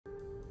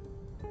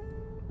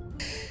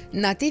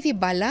Nativii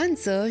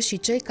balanță și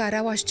cei care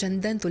au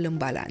ascendentul în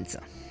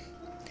balanță.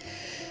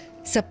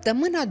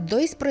 Săptămâna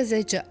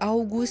 12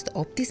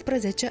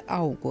 august-18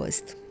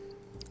 august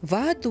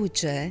va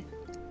aduce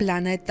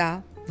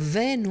planeta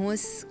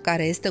Venus,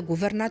 care este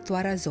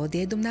guvernatoarea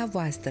zodiei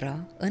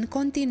dumneavoastră, în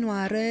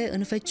continuare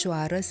în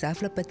Fecioară, se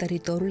află pe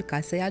teritoriul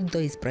casei a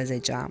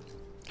 12-a.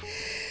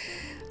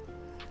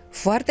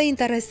 Foarte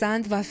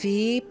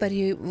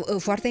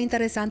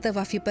interesantă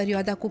va fi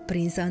perioada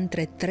cuprinsă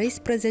între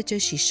 13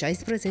 și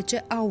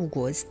 16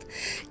 august,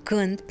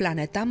 când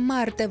planeta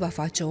Marte va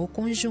face o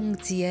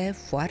conjuncție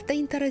foarte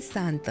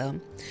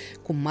interesantă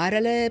cu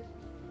marele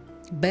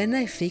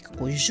benefic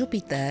cu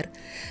Jupiter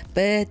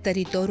pe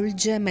teritoriul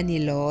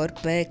Gemenilor,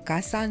 pe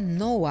casa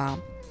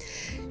noua,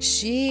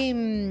 și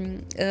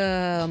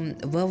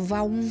vă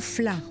va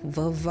umfla,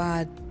 vă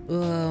va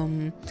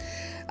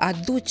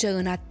aduce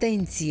în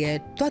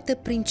atenție toate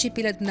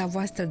principiile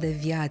dumneavoastră de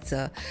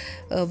viață,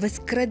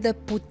 veți crede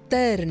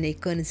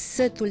puternic în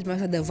setul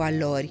dumneavoastră de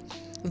valori,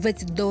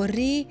 veți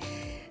dori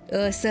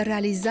să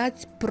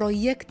realizați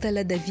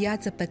proiectele de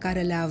viață pe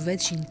care le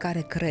aveți și în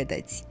care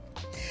credeți.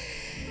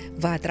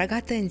 Vă atrag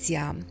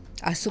atenția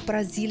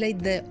asupra zilei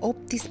de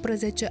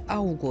 18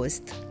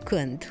 august,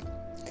 când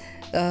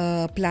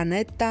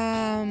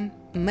planeta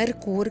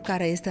Mercur,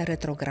 care este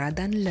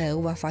retrogradă în Leu,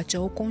 va face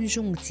o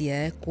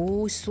conjuncție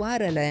cu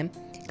Soarele,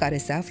 care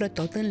se află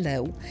tot în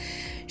Leu,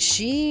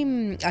 și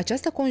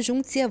această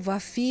conjuncție va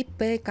fi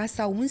pe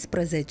casa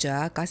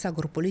 11-a, casa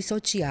grupului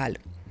social.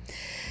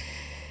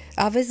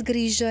 Aveți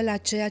grijă la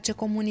ceea ce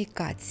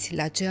comunicați,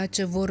 la ceea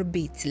ce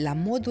vorbiți, la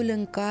modul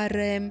în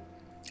care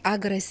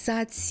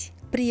agresați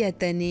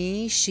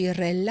prietenii și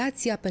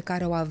relația pe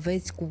care o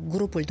aveți cu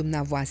grupul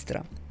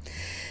dumneavoastră.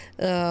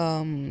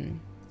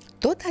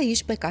 Tot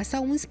aici, pe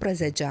casa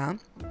 11-a,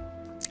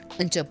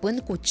 începând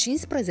cu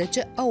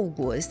 15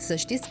 august, să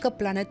știți că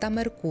planeta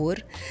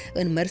Mercur,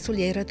 în mersul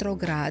ei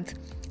retrograd,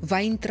 va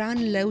intra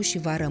în Leu și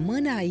va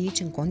rămâne aici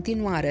în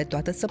continuare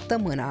toată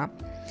săptămâna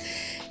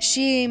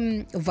și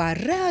va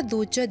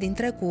readuce din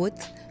trecut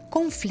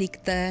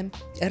conflicte,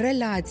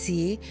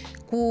 relații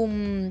cu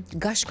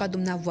gașca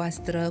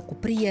dumneavoastră, cu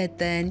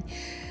prieteni.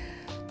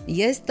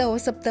 Este o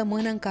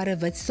săptămână în care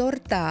veți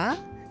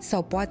sorta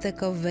sau poate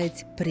că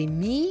veți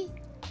primi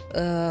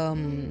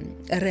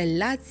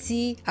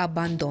relații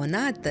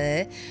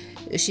abandonate,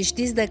 și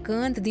știți de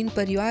când? Din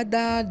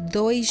perioada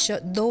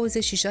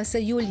 26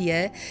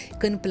 iulie,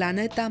 când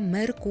planeta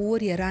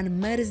Mercur era în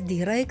mers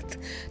direct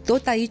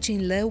tot aici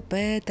în Leu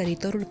pe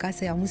teritoriul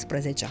casei a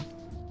 11-a.